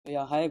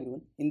Yeah, hi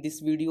everyone. In this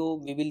video,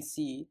 we will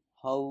see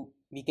how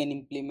we can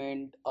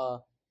implement a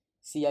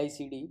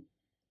CI/CD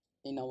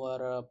in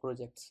our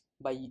projects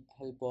by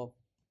help of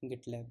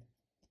GitLab.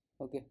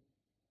 Okay,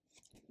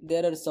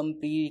 there are some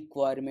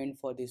pre-requirement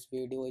for this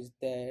video is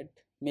that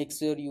make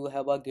sure you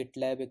have a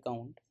GitLab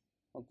account.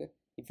 Okay,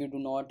 if you do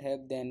not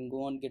have, then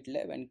go on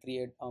GitLab and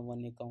create a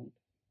one account.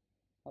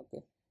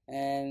 Okay,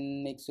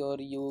 and make sure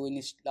you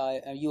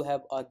install you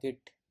have a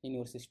Git in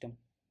your system.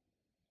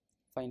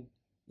 Fine.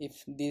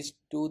 If these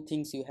two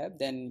things you have,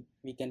 then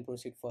we can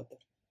proceed further.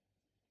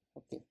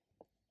 Okay,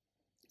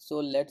 so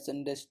let's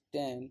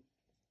understand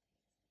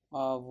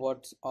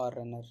what's our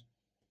runner.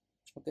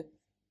 Okay,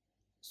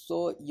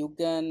 so you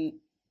can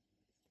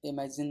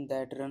imagine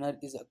that runner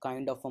is a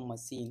kind of a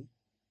machine.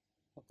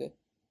 Okay,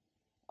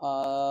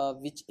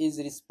 which is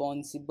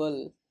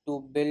responsible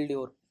to build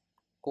your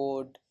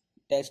code,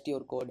 test your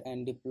code,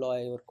 and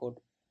deploy your code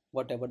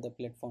whatever the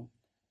platform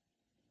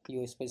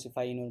you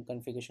specify in your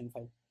configuration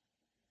file.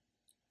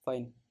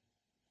 Fine.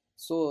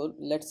 So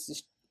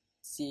let's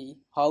see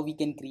how we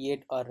can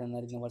create a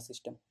runner in our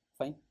system.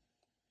 Fine.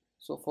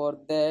 So for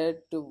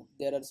that,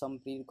 there are some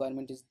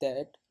pre-requirement is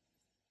that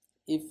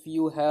if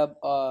you have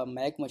a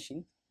Mac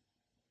machine,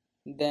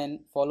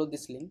 then follow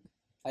this link.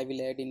 I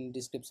will add in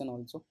description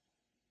also.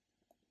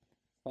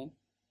 Fine,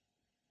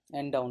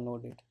 and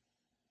download it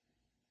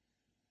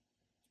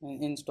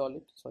and install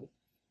it. Sorry,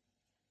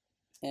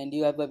 and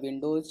you have a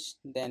Windows,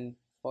 then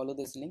follow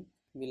this link.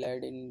 We'll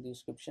add in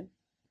description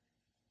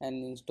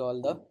and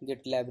install the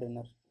GitLab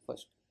Runner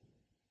first.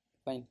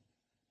 Fine.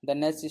 The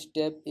next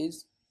step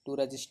is to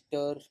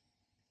register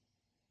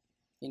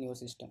in your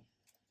system.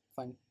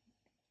 Fine.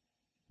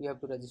 You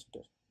have to register.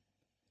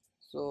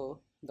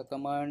 So the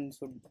command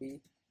should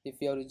be,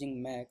 if you are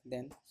using Mac,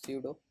 then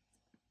sudo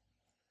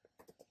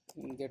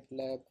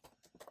GitLab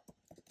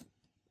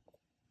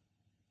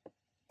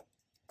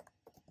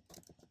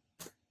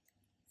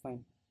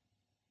fine.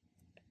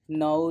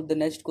 Now the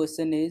next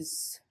question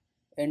is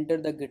enter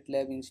the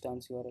GitLab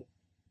instance URL.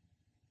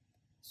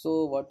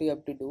 So what you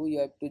have to do, you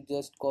have to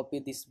just copy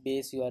this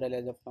base URL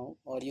as of now,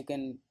 or you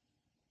can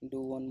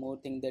do one more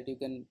thing that you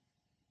can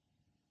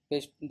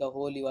paste the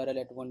whole URL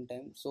at one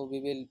time. So we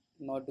will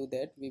not do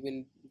that. We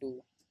will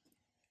do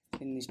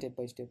in step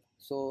by step.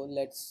 So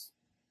let's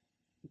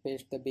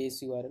paste the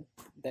base URL.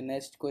 The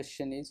next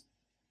question is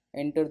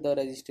enter the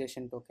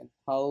registration token.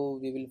 How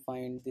we will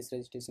find this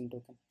registration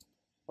token?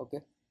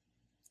 Okay,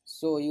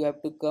 so you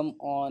have to come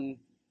on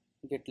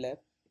GitLab.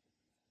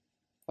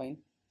 Fine.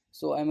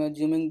 So I'm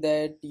assuming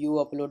that you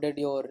uploaded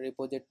your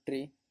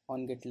repository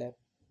on GitLab.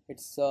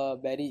 It's a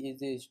very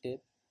easy step.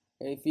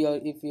 If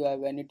you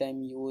have any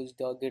time used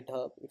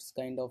GitHub, it's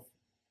kind of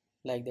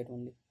like that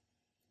only.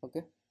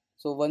 Okay,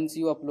 so once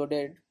you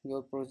uploaded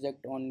your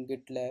project on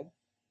GitLab,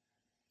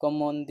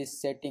 come on this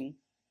setting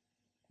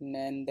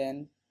and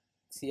then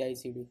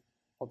CI/CD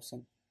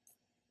option.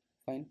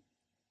 Fine.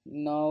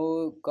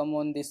 Now come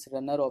on this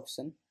runner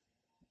option,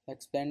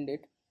 expand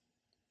it,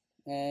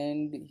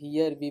 and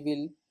here we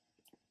will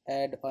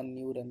add a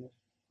new runner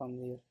from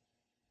here.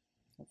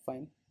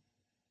 Fine.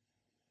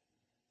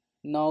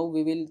 Now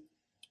we will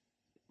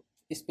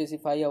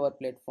specify our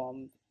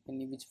platform,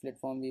 in which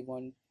platform we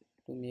want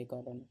to make a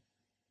runner.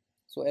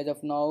 So as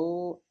of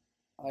now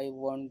I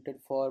wanted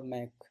for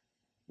Mac.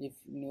 If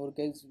in your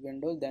case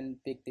Windows, then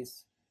pick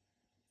this,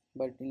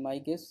 but in my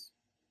case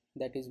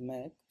that is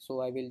Mac,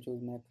 so I will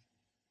choose Mac.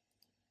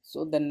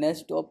 So the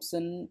next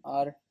option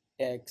are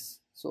tags.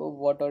 So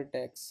what are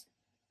tags?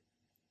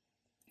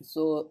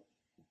 So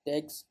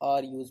tags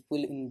are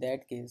useful in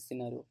that case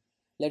scenario.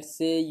 Let's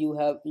say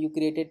you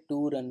created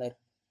two runner.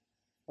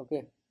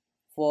 Okay,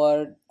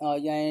 for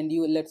yeah, and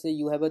you, let's say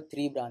you have a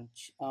three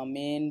branch,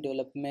 main,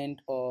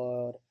 development,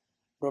 or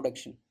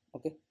production.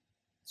 Okay,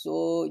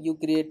 so you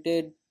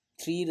created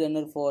three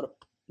runner for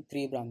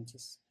three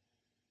branches.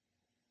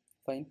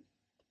 Fine.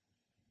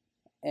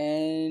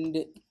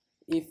 And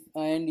if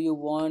and you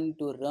want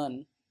to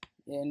run,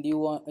 and you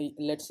want,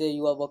 let's say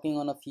you are working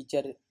on a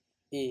feature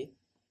A,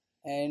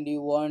 and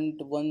you want,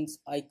 once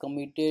I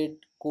committed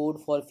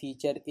code for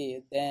feature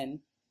A, then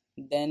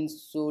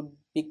should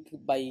pick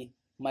by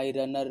my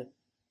runner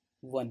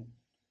 1.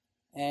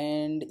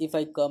 And if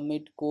I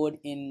commit code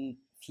in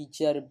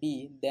feature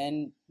B,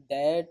 then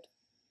that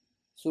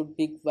should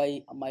pick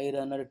by my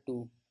runner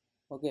 2.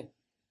 Okay,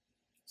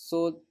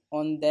 so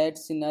on that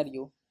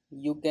scenario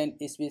you can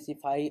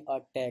specify a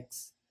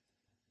tags.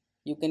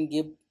 You can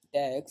give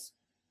tags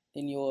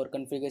in your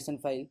configuration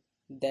file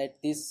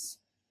that this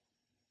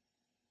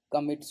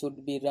commit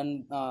should be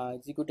run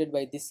executed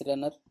by this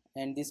runner,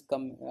 and this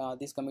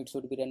commit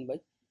should be run by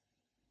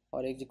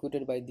or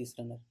executed by this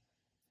runner.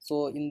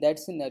 So in that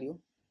scenario,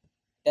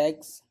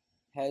 tags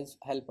has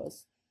help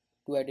us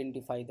to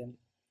identify them.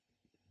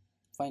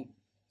 Fine.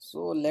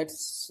 So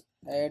let's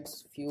add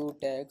few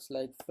tags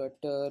like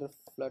flutter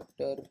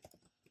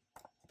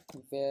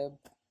web,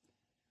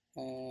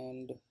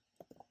 and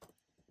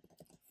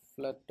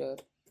flutter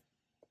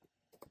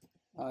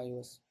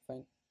iOS.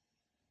 Fine.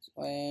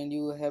 And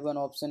you have an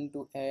option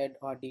to add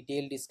a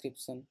detailed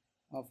description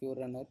of your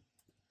runner.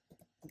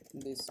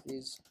 This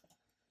is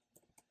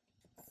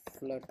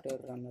Flutter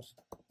Runner.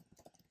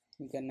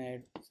 You can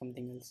add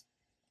something else.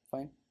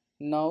 Fine.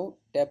 Now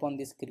tap on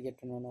this create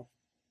runner.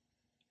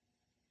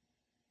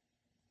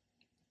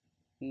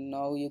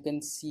 Now you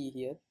can see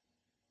here,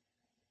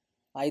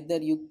 either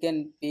you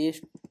can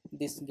paste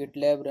this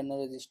GitLab runner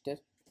register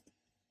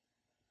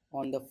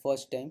on the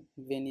first time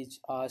when it's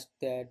asked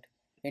that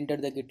enter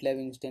the GitLab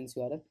instance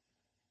URL,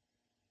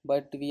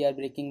 but we are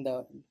breaking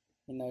the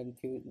in a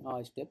few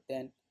step.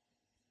 Then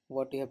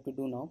what you have to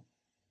do now,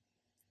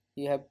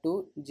 you have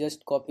to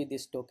just copy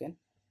this token,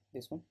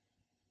 this one,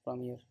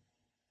 from here.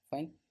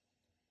 Fine.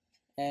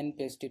 And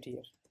paste it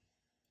here.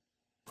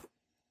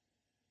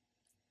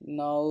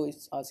 Now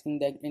it's asking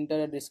that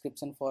enter a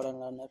description for a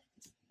runner.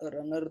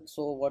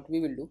 So what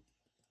we will do,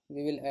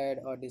 we will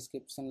add a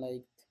description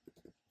like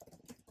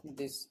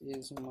this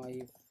is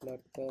my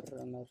Flutter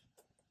runner.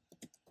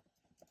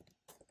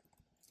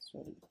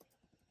 Sorry.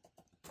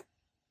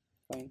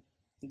 Fine.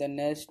 The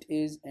next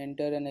is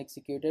enter and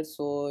executed.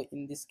 So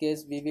in this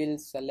case we will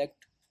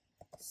select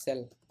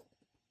cell.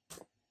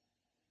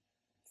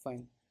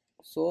 Fine.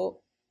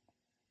 So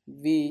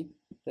we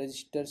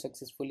register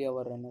successfully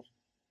our runner.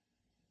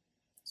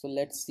 So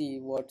let's see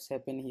what's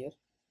happened here.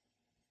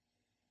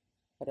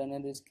 Runner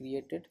is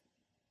created.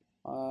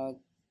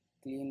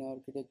 Clean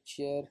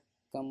architecture,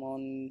 come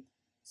on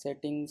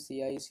settings,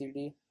 CI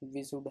CD.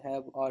 We should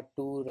have our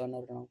 2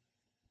 runner now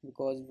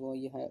because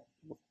we have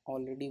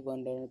already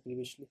 1 runner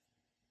previously.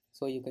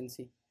 So you can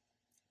see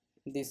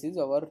this is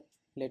our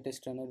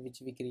latest runner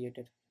which we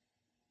created.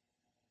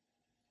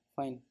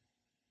 Fine.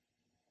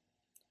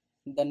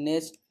 The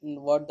next,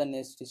 what the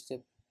next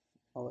step?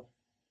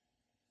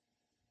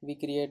 We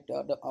create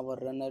our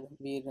runner,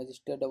 we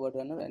registered our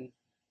runner and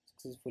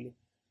successfully.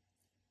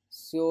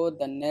 So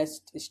the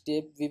next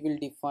step, we will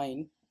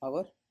define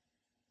our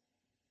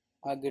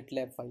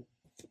GitLab file.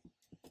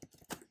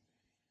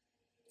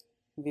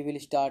 We will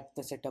start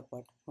the setup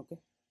part. Okay,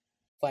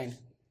 fine.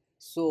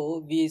 So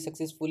we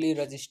successfully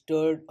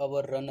registered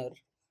our runner.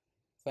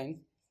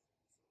 Fine.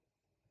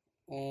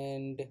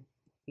 And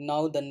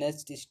now the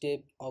next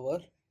step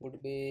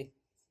would be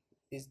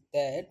is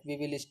that we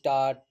will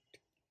start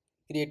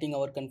creating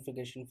our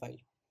configuration file.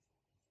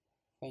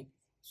 Fine.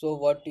 So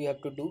what you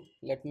have to do,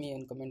 let me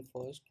uncomment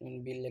first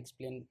and we'll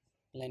explain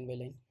line by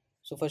line.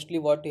 So firstly,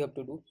 what you have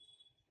to do,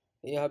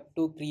 you have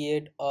to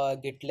create a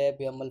GitLab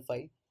YAML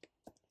file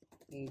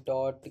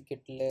dot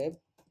GitLab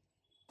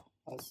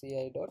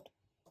CI dot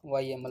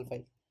YAML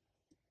file.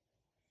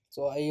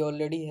 So I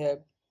already have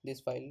this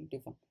file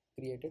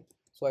created,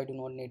 so I do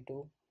not need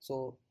to.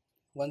 So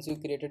once you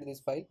created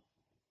this file,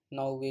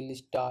 now we'll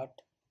start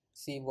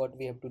see what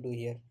we have to do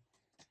here.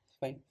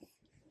 Fine.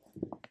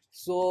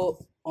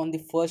 So on the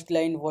first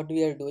line, what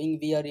we are doing,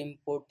 we are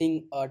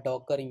importing a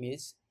Docker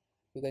image.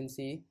 You can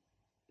see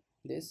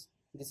this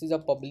is a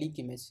public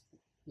image.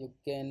 You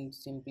can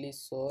simply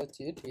search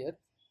it here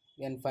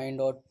and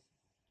find out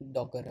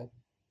Docker hub.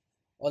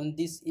 On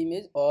this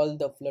image, all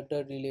the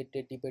Flutter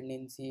related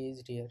dependency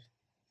is here.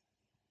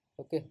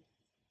 Okay,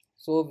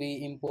 so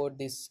we import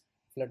this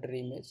Flutter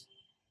image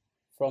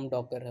from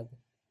Docker hub.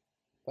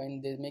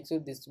 Fine. This make sure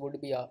this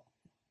would be a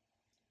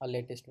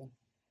latest one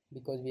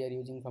because we are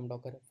using from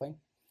Docker hub. Fine.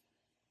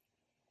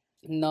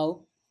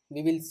 Now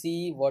we will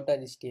see what are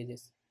the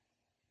stages.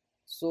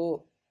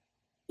 So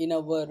in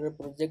our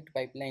project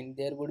pipeline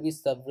there would be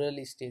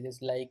several stages,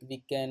 like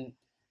we can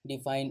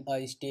define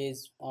a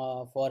stage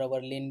for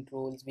our lint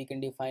rules, we can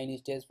define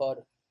stage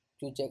for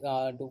to check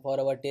for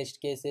our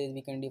test cases,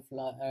 we can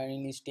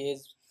define stage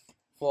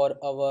for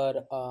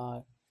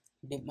our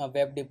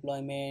web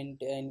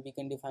deployment, and we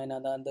can define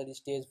another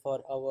stage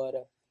for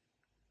our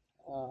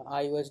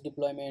iOS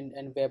deployment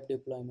and web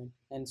deployment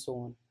and so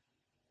on.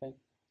 Right?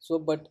 So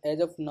but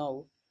as of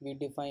now we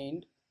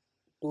defined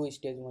 2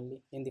 stages only.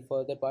 In the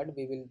further part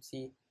we will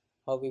see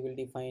how we will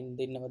define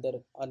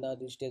the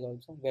another stage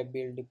also, web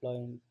build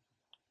deployment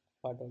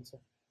part also.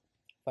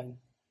 Fine.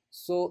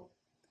 So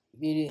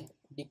we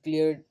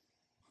declared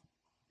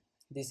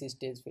this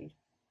stage field.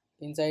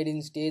 Inside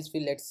in stage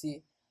field, let's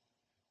see,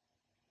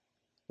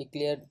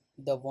 declare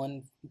the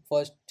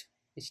first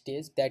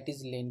stage, that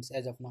is lints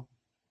as of now.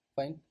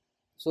 Fine.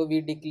 So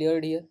we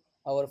declared here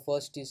our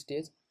first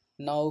stage.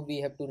 Now we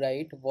have to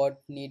write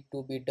what need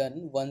to be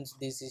done once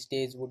this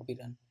stage would be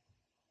run.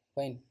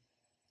 Fine.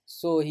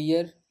 So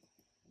here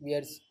we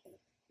are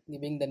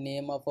giving the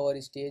name of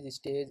our stage,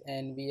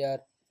 and we are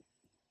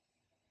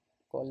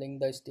calling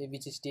the stage,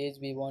 which stage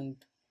we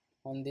want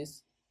on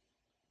this.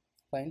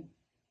 Fine.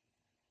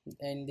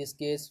 In this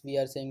case we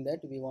are saying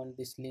that we want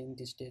this lint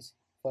stage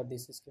for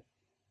this script.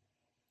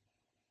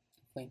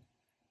 Fine.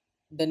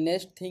 The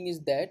next thing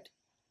is that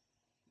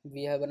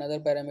we have another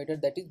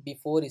parameter, that is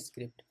before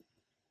script.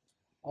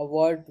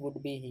 What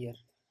would be here?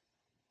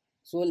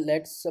 So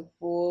let's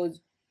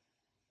suppose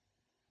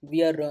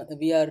we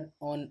are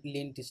on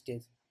lint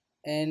stage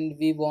and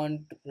we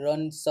want to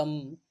run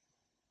some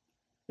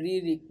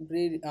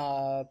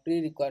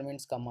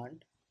pre-requirements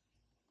command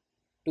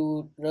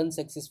to run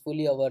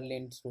successfully our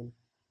lint rule.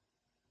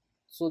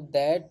 So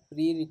that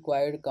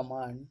pre-required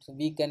command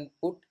we can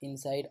put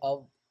inside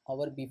of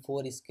our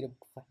before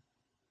script file.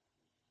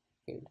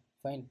 Okay,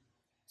 fine.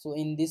 So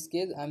in this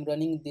case I'm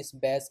running this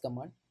bash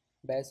command,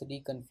 bash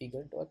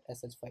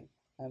reconfigure.sh file.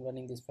 I'm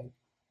running this file.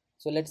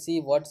 So let's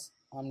see what's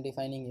I'm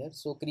defining here.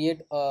 So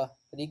create a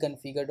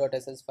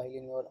reconfigure.sh file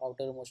in your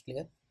outermost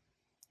layer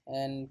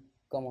and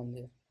come on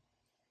there,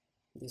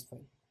 this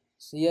file.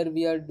 So here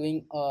we are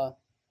doing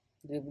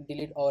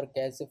delete our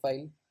cache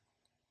file.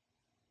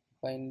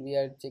 Fine, we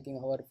are checking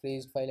our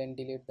freeze file and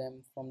delete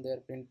them from their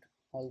print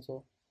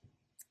also.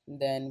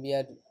 Then we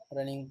are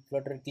running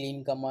flutter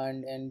clean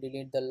command and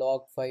delete the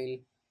log file,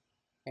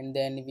 and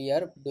then we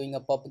are doing a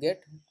pubget,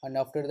 and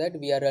after that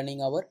we are running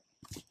our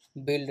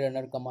build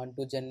runner command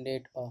to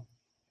generate a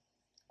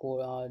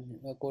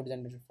code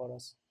generated for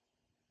us.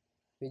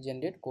 We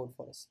generate code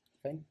for us.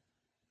 Fine.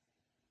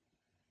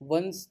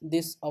 Once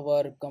this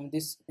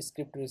this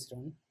script is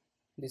run,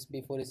 this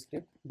before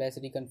script bash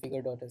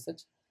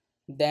reconfigure.sh,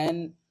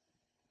 then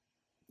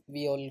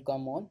we all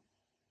come on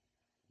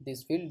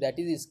this field, that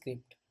is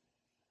script.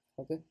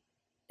 Okay,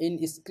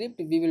 in script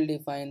we will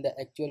define the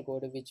actual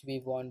code which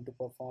we want to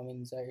perform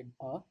inside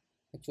a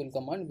actual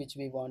command which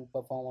we want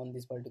to perform on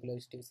this particular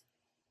stage.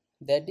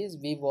 That is,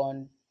 we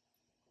want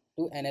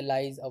to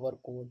analyze our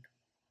code,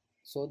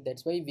 so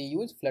that's why we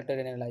use flutter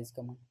analyze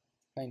command.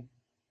 Fine.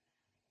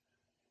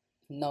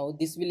 Now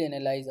this will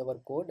analyze our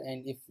code,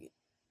 and if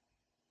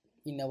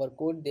in our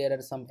code there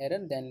are some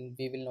error, then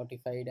we will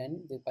notify it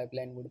and the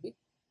pipeline would be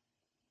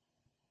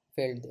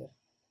failed there.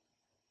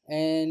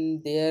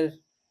 And there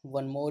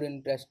one more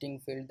interesting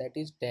field, that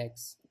is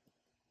tags.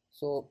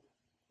 So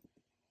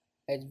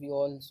as we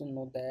also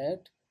know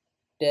that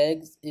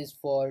tags is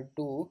for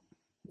to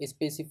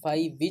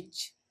specify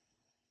which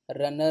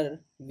runner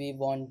we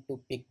want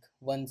to pick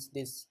once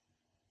this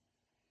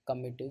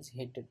commit is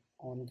hit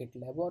on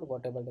GitLab or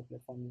whatever the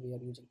platform we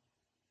are using.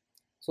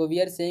 So we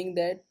are saying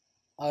that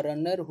a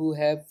runner who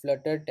have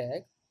Flutter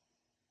tag,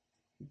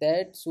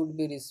 that should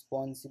be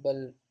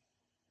responsible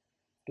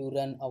to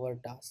run our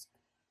task.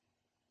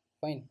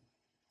 Fine.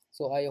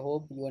 So I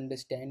hope you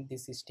understand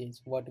this stage,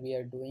 what we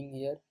are doing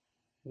here.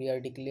 We are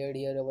declared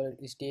here our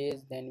stage,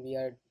 then we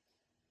are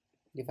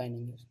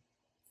defining it.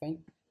 Fine.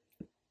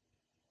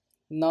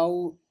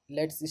 Now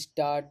let's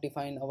start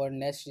define our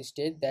next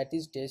stage, that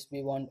is test.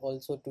 We want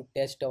also to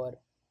test our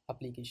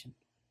application.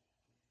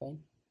 Fine.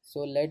 So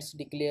let's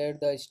declare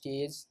the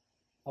stage,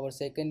 our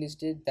second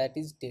stage, that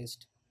is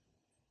test.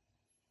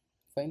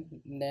 Fine.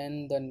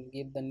 Then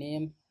give the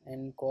name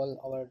and call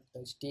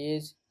our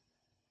stage.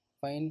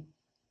 Fine.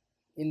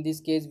 In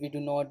this case we do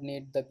not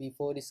need the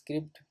before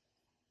script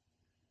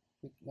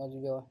because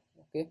we are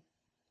okay.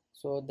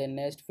 So the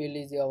next field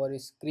is our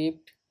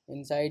script.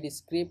 Inside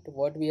script,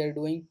 what we are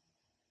doing,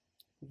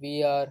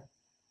 we are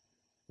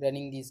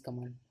running this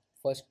command.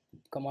 First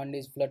command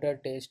is flutter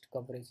test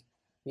coverage.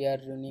 We are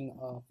running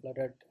a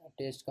flutter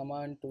test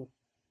command to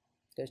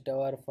test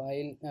our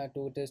file,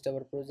 to test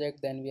our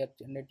project. Then we are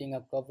generating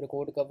a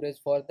code coverage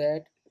for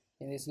that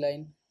in this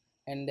line,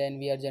 and then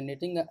we are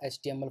generating a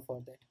HTML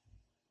for that.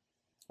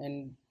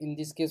 And in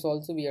this case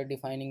also we are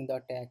defining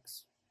the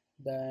tags,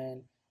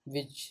 then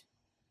which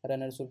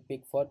runner should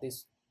pick for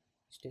this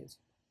stage.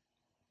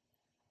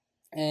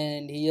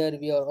 And here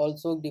we are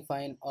also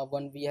define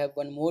we have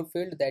one more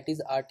field, that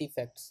is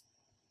artifacts.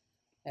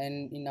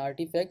 And in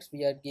artifacts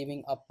we are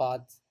giving a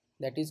path,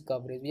 that is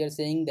coverage. We are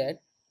saying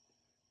that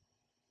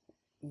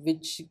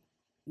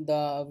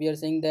we are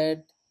saying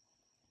that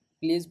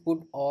please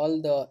put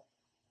all the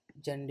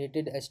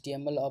generated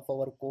HTML of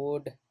our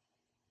code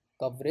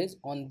coverage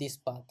on this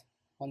path,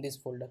 on this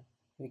folder.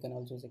 We can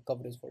also say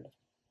coverage folder.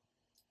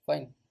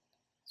 Fine.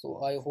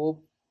 So I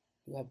hope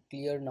you have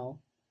clear now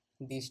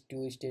these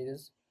two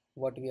stages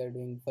what we are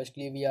doing.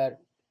 Firstly we are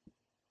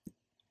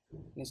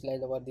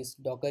initialize about this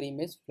docker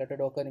image, flutter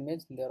docker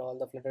image. There are all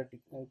the flutter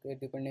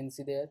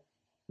dependency there.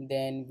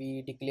 Then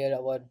we declare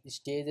our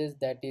stages,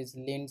 that is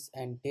lints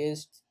and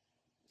tests.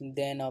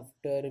 Then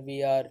after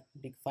we are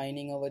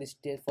defining our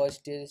first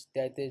stage,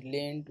 that is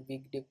lint.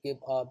 We give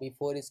a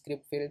before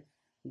script field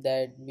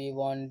that we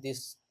want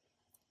this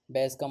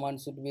bash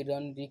command should be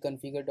run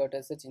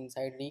reconfigure.sh.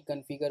 Inside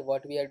reconfigure,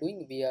 what we are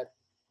doing, we are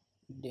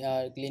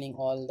cleaning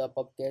all the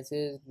pub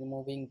caches,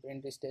 removing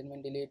print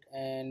statement delete,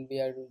 and we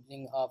are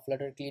using a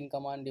flutter clean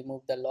command,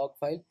 remove the log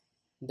file,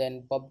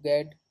 then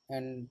pubget,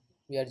 and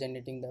we are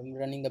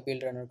running the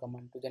build runner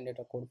command to generate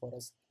a code for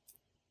us.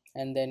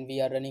 And then we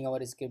are running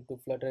our script to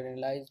flutter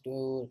analyze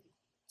to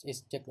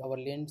check our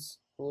lints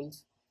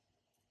rules.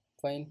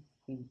 Fine.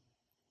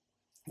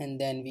 And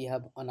then we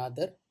have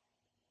another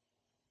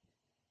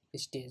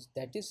stage,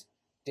 that is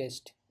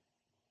test.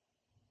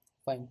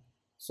 Fine.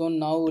 So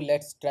now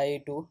let's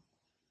try to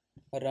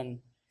run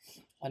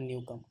a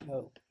new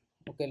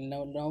okay,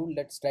 now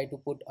let's try to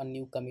put a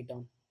new commit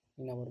on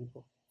in our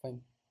repo.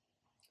 Fine.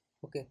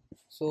 Okay,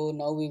 so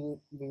now we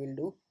will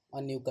do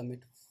a new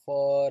commit.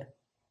 For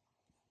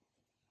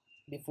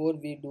before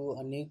we do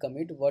a new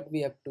commit, what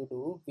we have to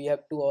do, we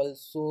have to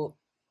also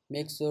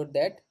make sure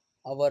that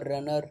our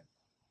runner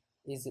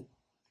is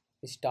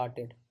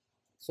started.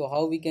 So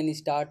how we can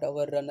start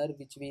our runner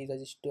which we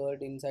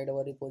registered inside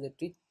our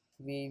repository?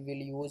 We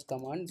will use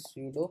command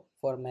sudo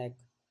for mac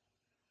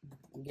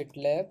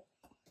GitLab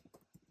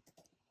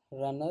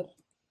Runner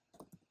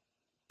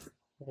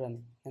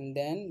run, and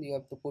then you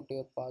have to put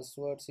your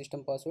password,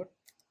 system password.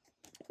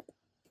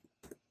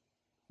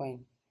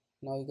 Fine.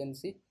 Now you can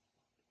see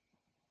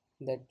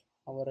that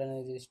our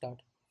runner is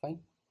start. Fine.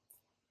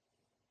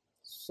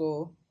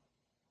 So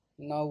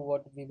now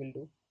what we will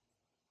do?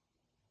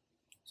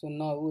 So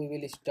now we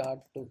will start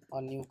to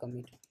a new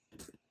commit.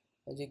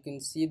 As you can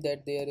see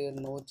that there are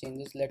no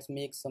changes. Let's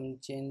make some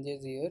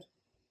changes here.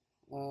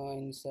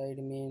 Inside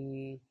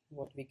main,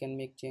 what we can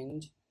make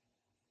change?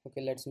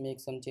 Okay, let's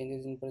make some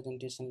changes in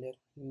presentation layer.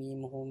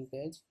 Meme home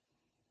page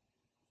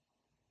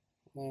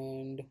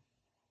and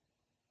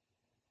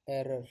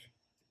error.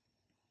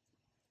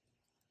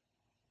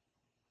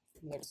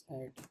 Let's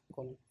add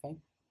column.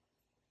 Fine.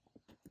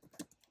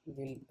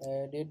 We'll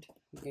add it.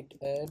 Git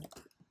add.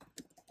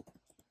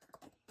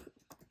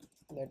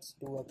 Let's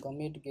do a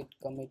commit. Git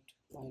commit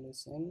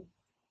 -n.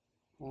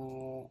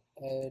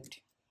 Add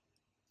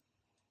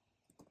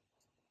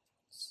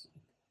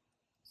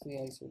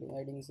CI/CD.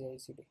 Adding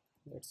CI/CD.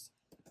 Let's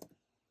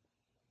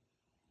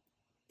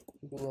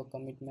do a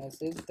commit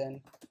message.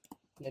 Then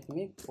let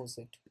me post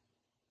it.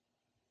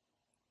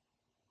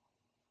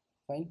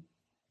 Fine.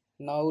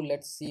 Now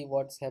let's see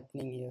what's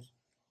happening here.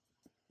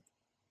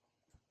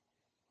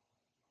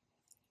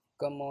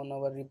 Come on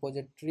our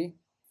repository.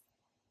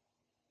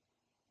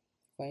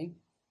 Fine.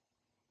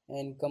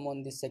 And come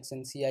on this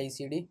section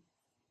CI/CD,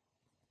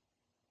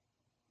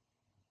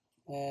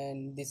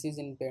 and this is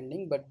in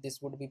pending, but this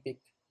would be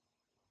picked.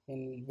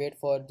 And wait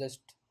for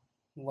just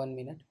 1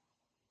 minute.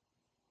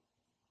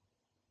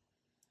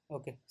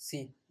 Okay,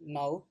 see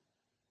now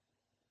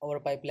our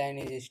pipeline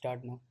is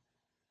start now.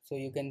 So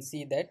you can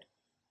see that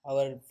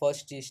our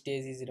first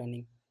stage is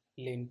running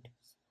lint.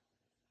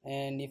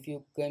 And if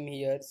you come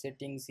here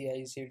setting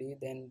CI/CD,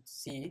 then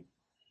see,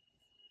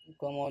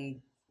 come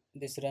on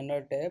this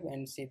runner tab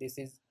and see this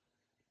is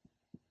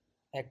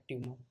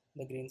active now.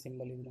 The green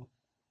symbol is now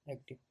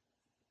active.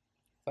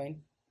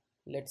 Fine.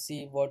 Let's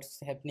see what's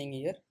happening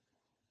here.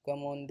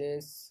 Come on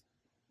this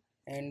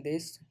and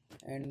this,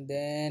 and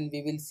then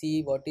we will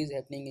see what is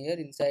happening here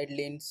inside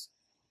lints.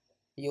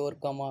 Your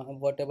command,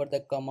 whatever the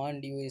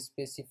command you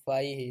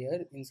specify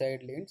here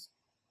inside lints,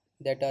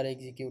 that are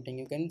executing.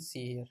 You can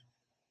see here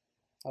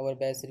our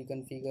bash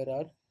reconfigure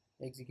are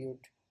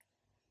execute.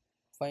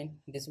 Fine.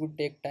 This would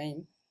take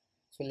time,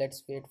 so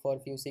let's wait for a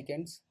few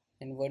seconds,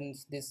 and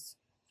once this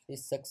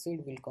is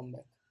succeed, we'll come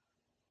back.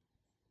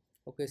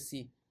 Okay,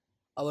 see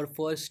our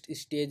first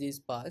stage is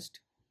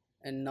passed,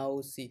 and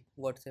now see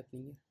what's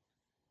happening here.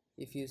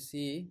 If you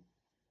see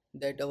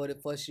that our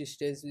first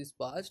stage is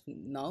passed,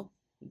 now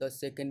the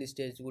second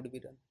stage would be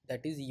run,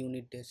 that is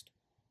unit test.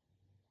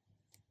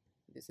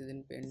 This is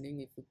in pending.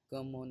 If you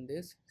come on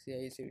this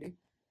CI/CD,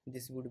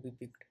 this would be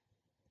picked.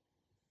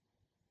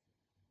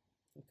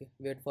 Okay,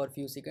 wait for a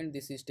few seconds.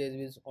 This stage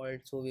will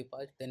also be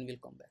passed, then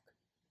we'll come back.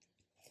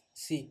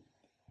 See,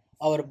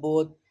 our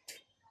both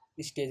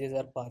stages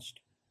are passed.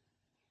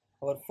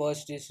 Our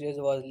first stage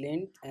was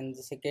lint and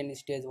the second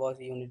stage was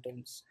unit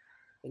tests.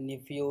 And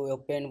if you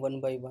open one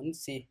by one,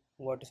 see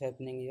what is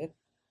happening here.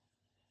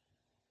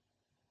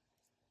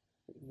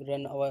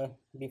 Run our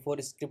before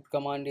script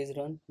command is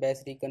run,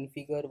 bash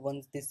reconfigure.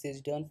 Once this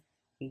is done,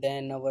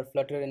 then our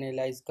flutter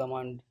analyze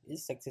command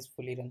is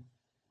successfully run,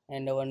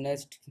 and our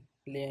next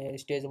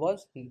stage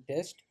was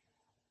test.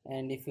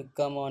 And if you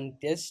come on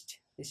test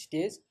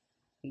stage,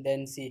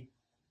 then see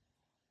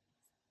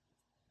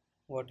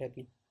what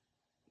happened.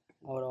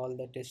 Or all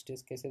the test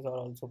cases are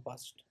also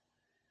passed.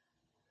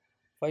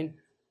 Fine.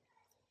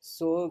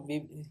 So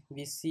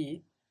we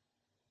see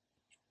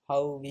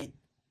how we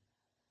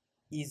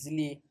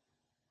easily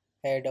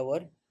add our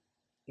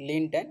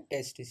lint and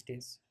test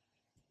stage,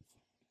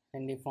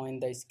 and we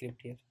find the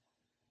script here.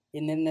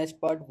 In the next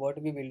part,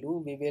 what we will do,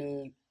 we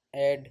will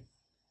add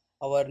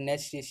our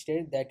next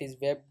stage, that is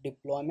web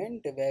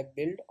deployment, web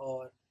build,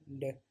 or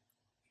the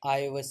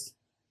iOS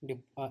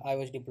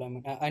iOS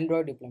deployment,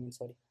 Android deployment,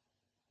 sorry.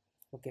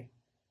 Okay,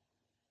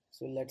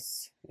 so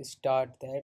let's start that.